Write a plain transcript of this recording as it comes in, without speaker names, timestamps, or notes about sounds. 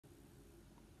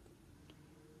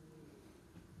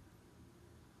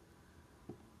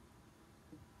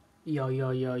Yo yo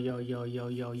yo yo yo yo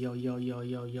yo yo yo yo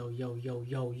yo yo yo yo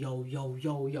yo yo yo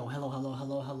yo yo hello hello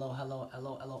hello hello hello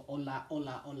hello hello hola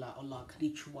hola hola hola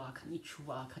konnichiwa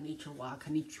konnichiwa konnichiwa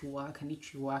konnichiwa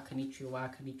konnichiwa konnichiwa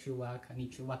konnichiwa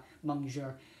konnichiwa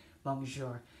bonjour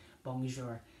bonjour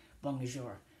bonjour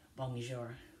bonjour bonjour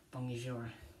bonjour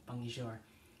bonjour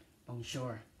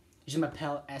bonjour. Je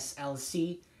m'appelle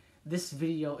SLC. This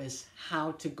video is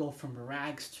how to go from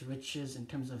rags to riches in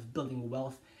terms of building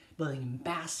wealth, building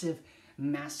massive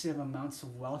amounts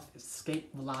of wealth.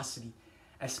 Escape velocity,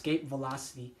 escape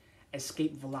velocity,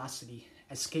 escape velocity,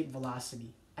 escape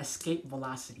velocity, escape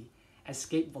velocity,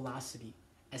 escape velocity,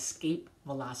 escape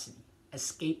velocity,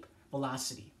 escape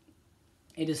velocity.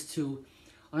 It is to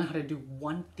learn how to do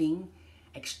one thing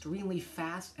extremely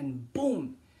fast and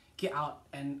boom, get out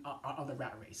and out of the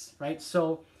rat race, right?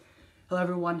 So, hello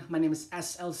everyone, my name is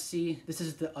SLC. This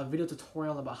is a video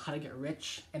tutorial about how to get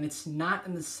rich, and it's not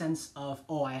in the sense of,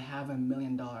 oh, I have $1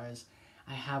 million,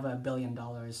 I have $1 billion,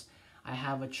 I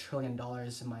have $1 trillion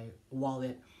in my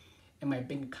wallet, in my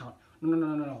bank account.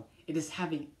 No. It is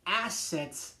having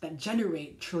assets that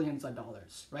generate trillions of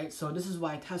dollars, right? So this is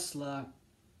why Tesla,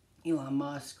 Elon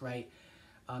Musk, right,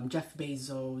 Jeff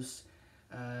Bezos,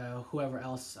 whoever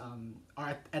else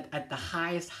are at the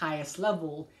highest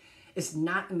level, is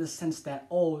not in the sense that,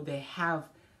 oh, they have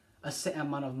a certain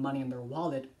amount of money in their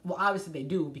wallet. Well, obviously they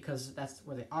do because that's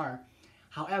where they are.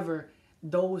 However,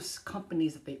 those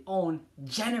companies that they own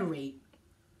generate,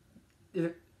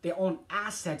 they own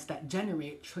assets that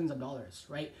generate trillions of dollars,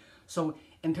 right? So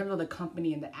in terms of the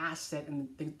company and the asset and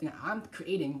the thing that I'm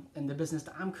creating and the business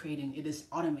that I'm creating, it is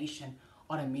automation,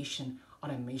 automation,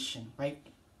 automation, right?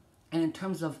 And in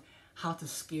terms of how to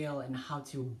scale and how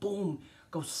to boom,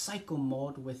 go cycle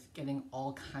mode with getting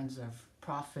all kinds of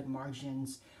profit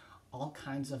margins, all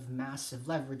kinds of massive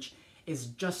leverage, is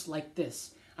just like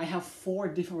this. I have 4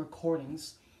 different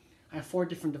recordings. I have 4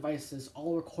 different devices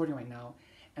all recording right now,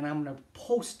 and I'm gonna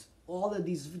post all of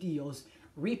these videos,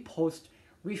 repost,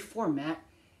 reformat,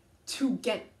 to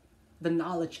get the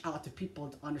knowledge out to people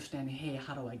to understand, hey,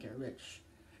 how do I get rich?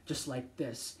 Just like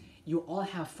this. You all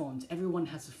have phones. Everyone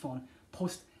has a phone.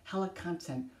 Post hella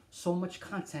content, so much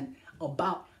content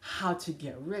about how to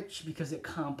get rich because it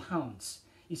compounds.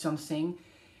 You see what I'm saying?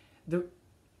 The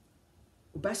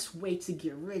best way to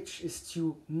get rich is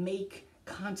to make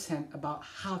content about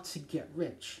how to get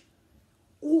rich.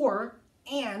 Or,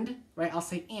 and, right, I'll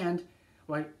say and,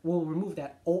 right, we'll remove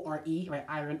that O-R-E, right,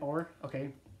 iron ore,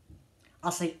 okay?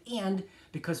 I'll say and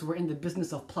because we're in the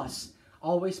business of plus.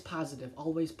 Always positive,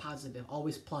 always positive,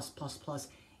 always plus, plus, plus,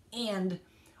 and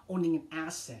owning an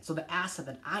asset. So the asset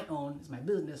that I own is my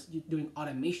business doing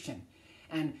automation.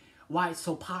 And why it's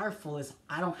so powerful is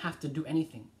I don't have to do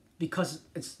anything because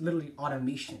it's literally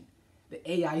automation. The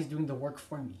AI is doing the work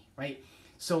for me, right?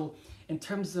 So in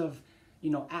terms of,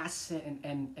 asset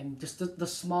and just the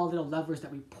small little levers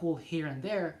that we pull here and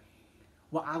there,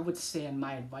 what I would say and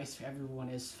my advice for everyone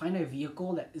is find a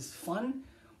vehicle that is fun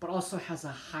but also has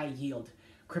a high yield.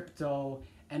 Crypto,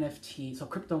 NFT, so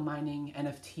crypto mining,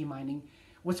 NFT mining.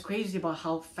 What's crazy about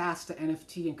how fast the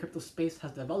NFT and crypto space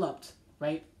has developed,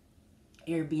 right?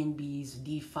 Airbnb's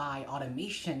DeFi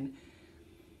automation,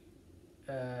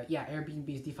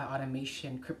 Airbnb's DeFi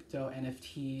automation, crypto,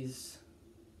 NFTs,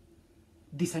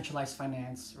 decentralized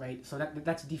finance, right? So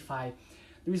that's DeFi.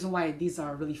 The reason why these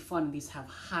are really fun, these have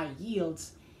high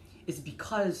yields, is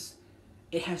because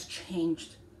it has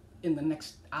changed in the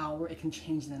next hour, it can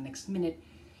change in the next minute,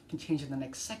 it can change in the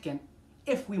next second,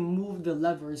 if we move the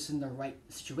levers in the right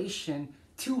situation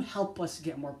to help us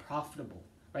get more profitable,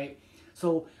 right?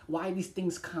 So why these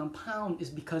things compound is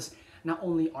because not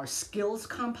only are skills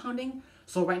compounding,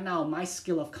 so right now my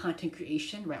skill of content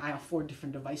creation, right, I have 4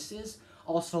 different devices,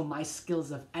 also my skills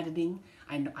of editing,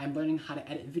 I'm learning how to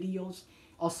edit videos,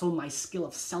 also my skill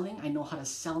of selling, I know how to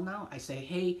sell now. I say,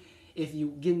 hey, if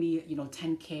you give me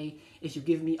 10K, if you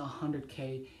give me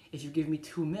 100K, if you give me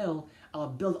 2 mil, I'll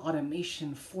build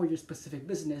automation for your specific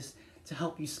business to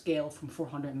help you scale from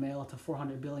 400 mil to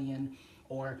 400 billion,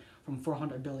 or from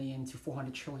 400 billion to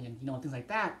 400 trillion, things like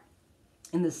that.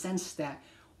 In the sense that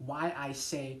why I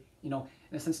say, in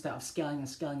the sense that of scaling and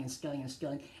scaling and scaling and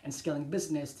scaling and scaling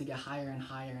business to get higher and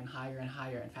higher and higher and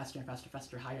higher and faster and faster,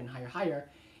 faster, higher and higher, higher,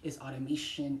 is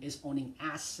automation, is owning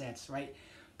assets, right?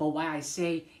 But why I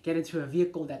say get into a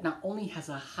vehicle that not only has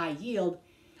a high yield,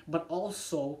 but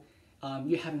also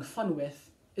you're having fun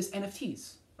with, is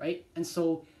NFTs, right? And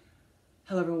so,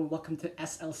 hello everyone, welcome to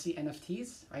SLC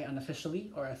NFTs, right?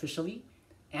 Unofficially or officially,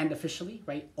 and officially,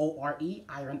 right? O-R-E,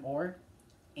 iron ore,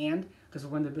 and because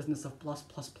we're in the business of plus,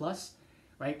 plus, plus,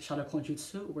 right? Shadow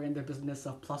Konjutsu, we're in the business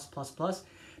of plus, plus, plus.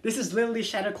 This is literally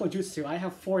Shadow Clone Jutsu. I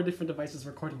have 4 different devices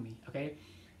recording me, okay?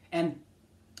 And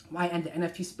why and the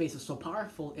NFT space is so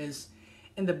powerful is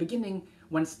in the beginning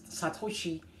when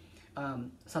Satoshi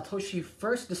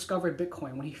first discovered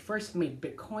Bitcoin, when he first made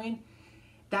Bitcoin,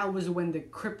 that was when the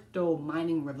crypto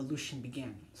mining revolution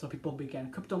began. So people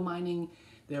began crypto mining.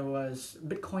 There was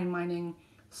Bitcoin mining,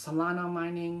 Solana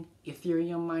mining,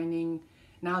 Ethereum mining.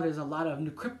 Now there's a lot of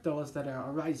new cryptos that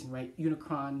are arising, right?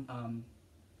 Unicron.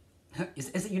 Is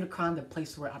it Unicron the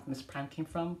place where Optimus Prime came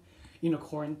from?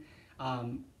 Unicorn.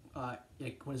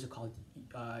 Like what is it called?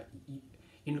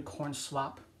 Unicorn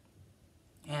Swap.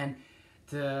 And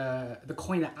the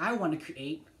coin that I want to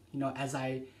create, as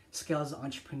I scale as an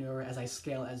entrepreneur, as I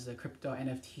scale as a crypto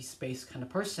NFT space kind of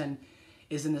person,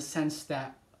 is in the sense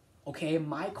that, okay,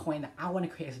 my coin that I want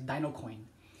to create is Dino Coin.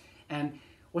 And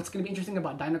what's going to be interesting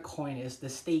about Dino Coin is the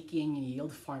staking and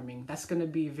yield farming. That's going to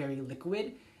be very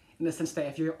liquid in the sense that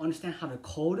if you understand how to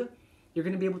code, you're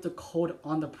going to be able to code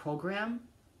on the program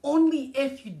only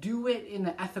if you do it in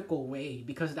an ethical way,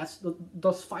 because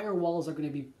those firewalls are going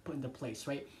to be put into place,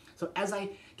 right? So as I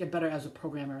get better as a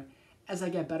programmer, as I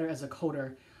get better as a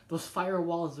coder, those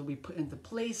firewalls will be put into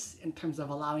place in terms of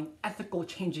allowing ethical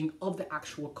changing of the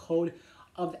actual code,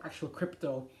 of the actual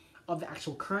crypto, of the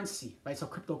actual currency, right? So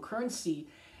cryptocurrency,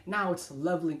 now it's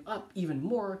leveling up even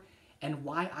more, and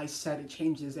why I said it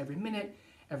changes every minute,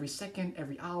 every second,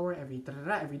 every hour, every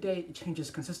day, it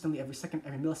changes consistently every second,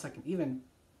 every millisecond even,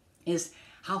 is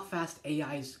how fast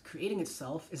AI is creating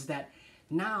itself. Is that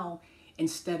now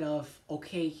instead of,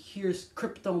 okay, here's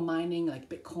crypto mining like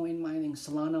Bitcoin mining,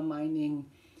 Solana mining,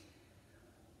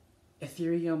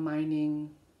 Ethereum mining,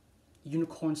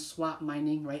 Unicorn Swap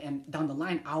mining, right? And down the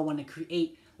line, I want to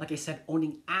create, like I said,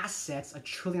 owning assets, $1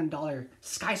 trillion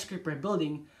skyscraper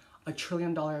building, $1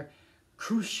 trillion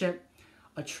cruise ship,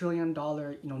 $1 trillion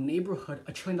neighborhood,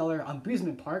 $1 trillion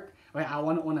amusement park, right? I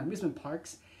want to own amusement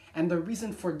parks. And the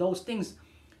reason for those things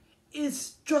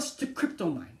is just to crypto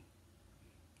mine,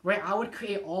 right? I would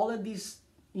create all of these,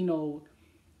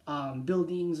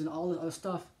 buildings and all this other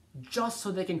stuff just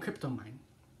so they can crypto mine.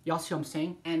 Y'all see what I'm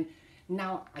saying? And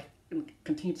now I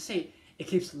continue to say it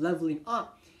keeps leveling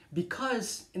up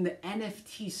because in the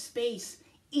NFT space,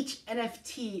 each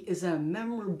NFT is a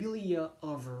memorabilia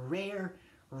of rare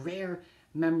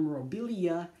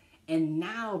memorabilia. And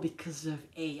now because of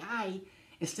AI,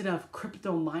 instead of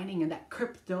crypto mining, and that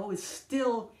crypto is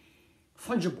still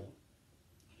fungible.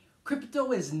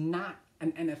 Crypto is not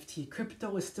an NFT.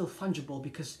 Crypto is still fungible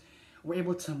because we're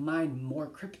able to mine more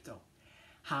crypto.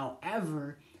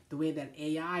 However, the way that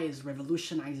AI is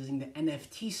revolutionizing the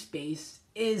NFT space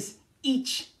is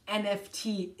each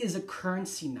NFT is a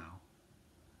currency now.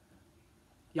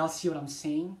 Y'all see what I'm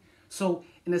saying? So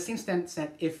in the same sense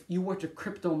that if you were to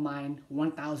crypto mine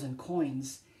 1,000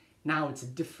 coins, now it's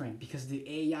different because the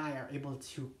AI are able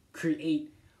to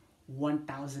create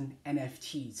 1,000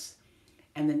 NFTs.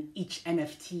 And then each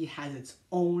NFT has its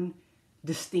own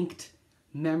distinct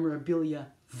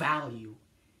memorabilia value.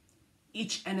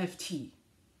 Each NFT,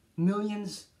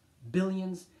 millions,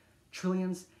 billions,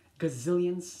 trillions,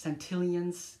 gazillions,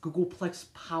 centillions, Googleplex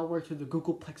power to the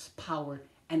Googleplex power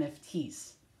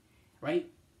NFTs, right?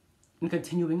 And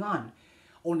continuing on,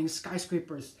 owning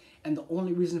skyscrapers, and the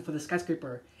only reason for the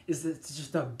skyscraper is that it's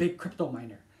just a big crypto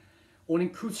miner. Owning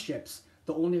cruise ships,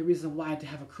 the only reason why to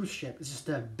have a cruise ship is just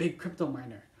a big crypto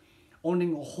miner.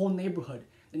 Owning a whole neighborhood,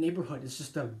 the neighborhood is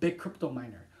just a big crypto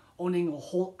miner. Owning a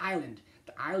whole island,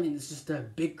 the island is just a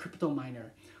big crypto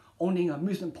miner. Owning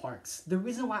amusement parks. The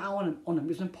reason why I want to own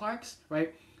amusement parks,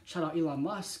 right? Shout out Elon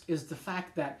Musk, is the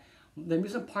fact that the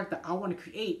amusement park that I want to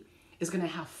create is going to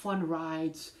have fun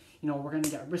rides. We're going to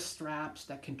get wrist straps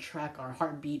that can track our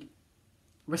heartbeat,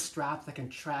 wrist straps that can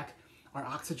track our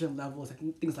oxygen levels,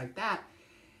 and things like that.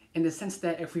 In the sense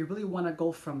that if we really want to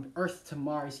go from Earth to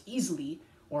Mars easily,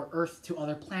 or Earth to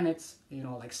other planets,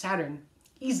 like Saturn,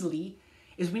 easily,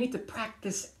 is we need to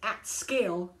practice at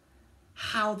scale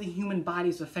how the human body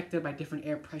is affected by different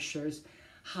air pressures,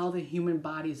 how the human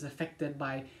body is affected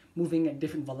by moving at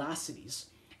different velocities.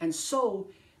 And so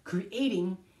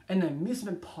creating an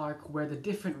amusement park where the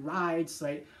different rides,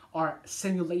 right, are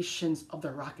simulations of the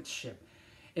rocket ship.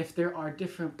 If there are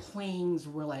different planes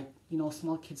where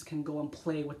small kids can go and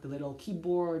play with the little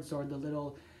keyboards or the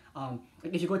little,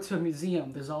 if you go to a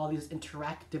museum, there's all these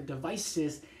interactive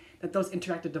devices, that those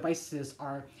interactive devices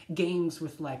are games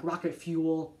with rocket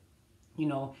fuel,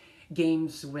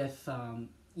 games with,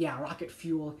 rocket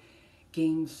fuel,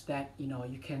 games that,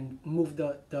 you can move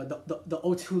the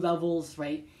O2 levels,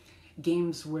 right?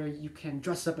 Games where you can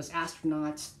dress up as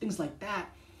astronauts, things like that,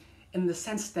 in the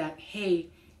sense that, hey,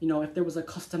 if there was a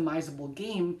customizable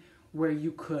game where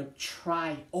you could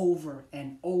try over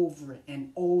and over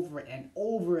and over and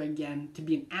over again to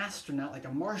be an astronaut, like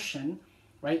a Martian,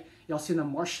 right? Y'all seen the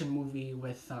Martian movie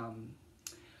with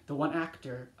the one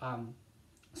actor.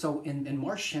 So in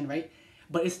Martian, right?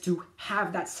 But it's to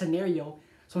have that scenario.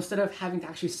 So instead of having to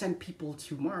actually send people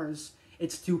to Mars,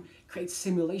 it's to create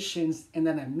simulations in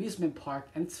an amusement park,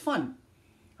 and it's fun,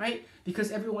 right?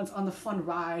 Because everyone's on the fun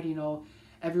ride, you know,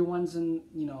 everyone's in,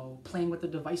 you know, playing with the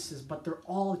devices, but they're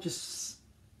all just,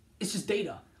 it's just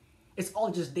data. It's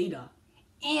all just data.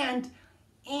 And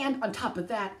on top of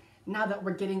that, now that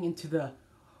we're getting into the,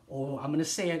 I'm gonna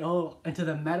say it, into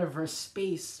the metaverse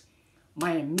space,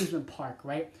 my amusement park,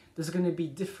 right? There's gonna be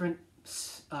different,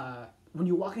 when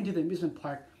you walk into the amusement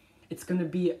park, it's gonna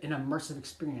be an immersive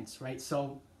experience, right?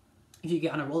 So if you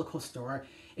get on a roller coaster or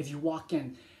if you walk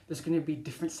in, there's going to be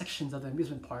different sections of the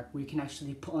amusement park where you can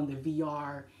actually put on the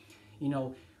VR, you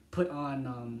know, put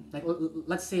on, like,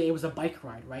 let's say it was a bike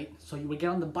ride, right? So you would get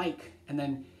on the bike, and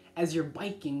then as you're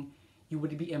biking, you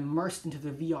would be immersed into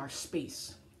the VR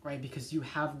space, right? Because you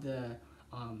have the,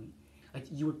 like,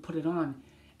 you would put it on,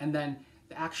 and then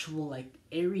the actual, like,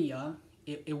 area,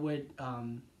 it would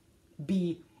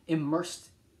be immersed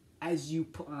as you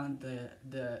put on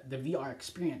the VR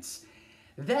experience.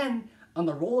 Then on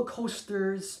the roller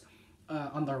coasters,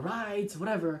 on the rides,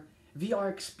 whatever, VR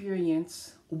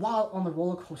experience while on the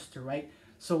roller coaster, right?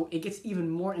 So it gets even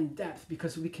more in depth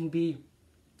because we can be,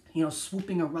 you know,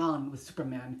 swooping around with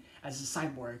Superman as a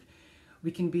cyborg.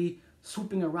 We can be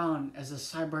swooping around as a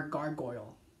cyber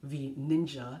gargoyle, the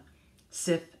ninja,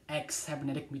 Sith X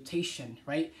cybernetic mutation,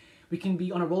 right? We can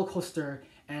be on a roller coaster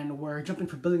and we're jumping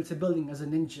from building to building as a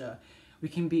ninja. We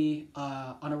can be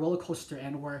on a roller coaster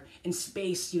and we're in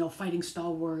space, you know, fighting Star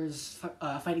Wars,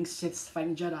 fighting Siths,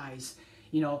 fighting Jedis,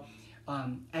 you know,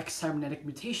 X cybernetic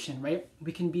mutation, right?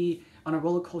 We can be on a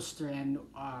roller coaster and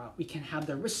we can have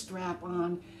the wrist strap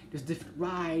on. There's different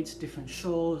rides, different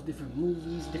shows, different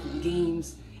movies, different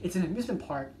games. It's an amusement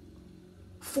park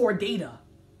for data.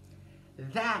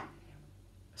 That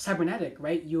cybernetic,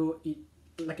 right? You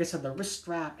like I said, the wrist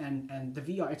strap and the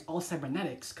VR, it's all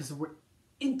cybernetics because we're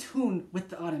in tune with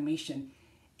the automation,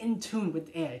 in tune with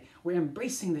the AI. We're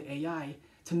embracing the AI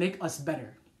to make us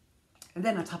better. And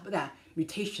then on top of that,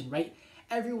 mutation, right?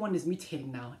 Everyone is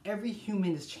mutating now. Every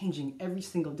human is changing every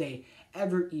single day,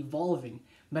 ever evolving.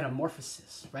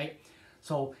 Metamorphosis, right?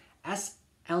 So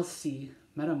SLC,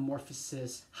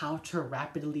 metamorphosis, how to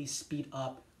rapidly speed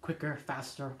up, quicker,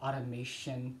 faster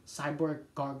automation, cyborg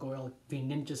gargoyle, the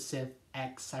ninja Sith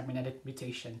X cybernetic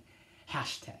mutation,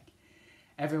 hashtag.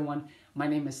 Everyone, my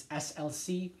name is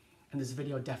SLC, and this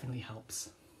video definitely helps.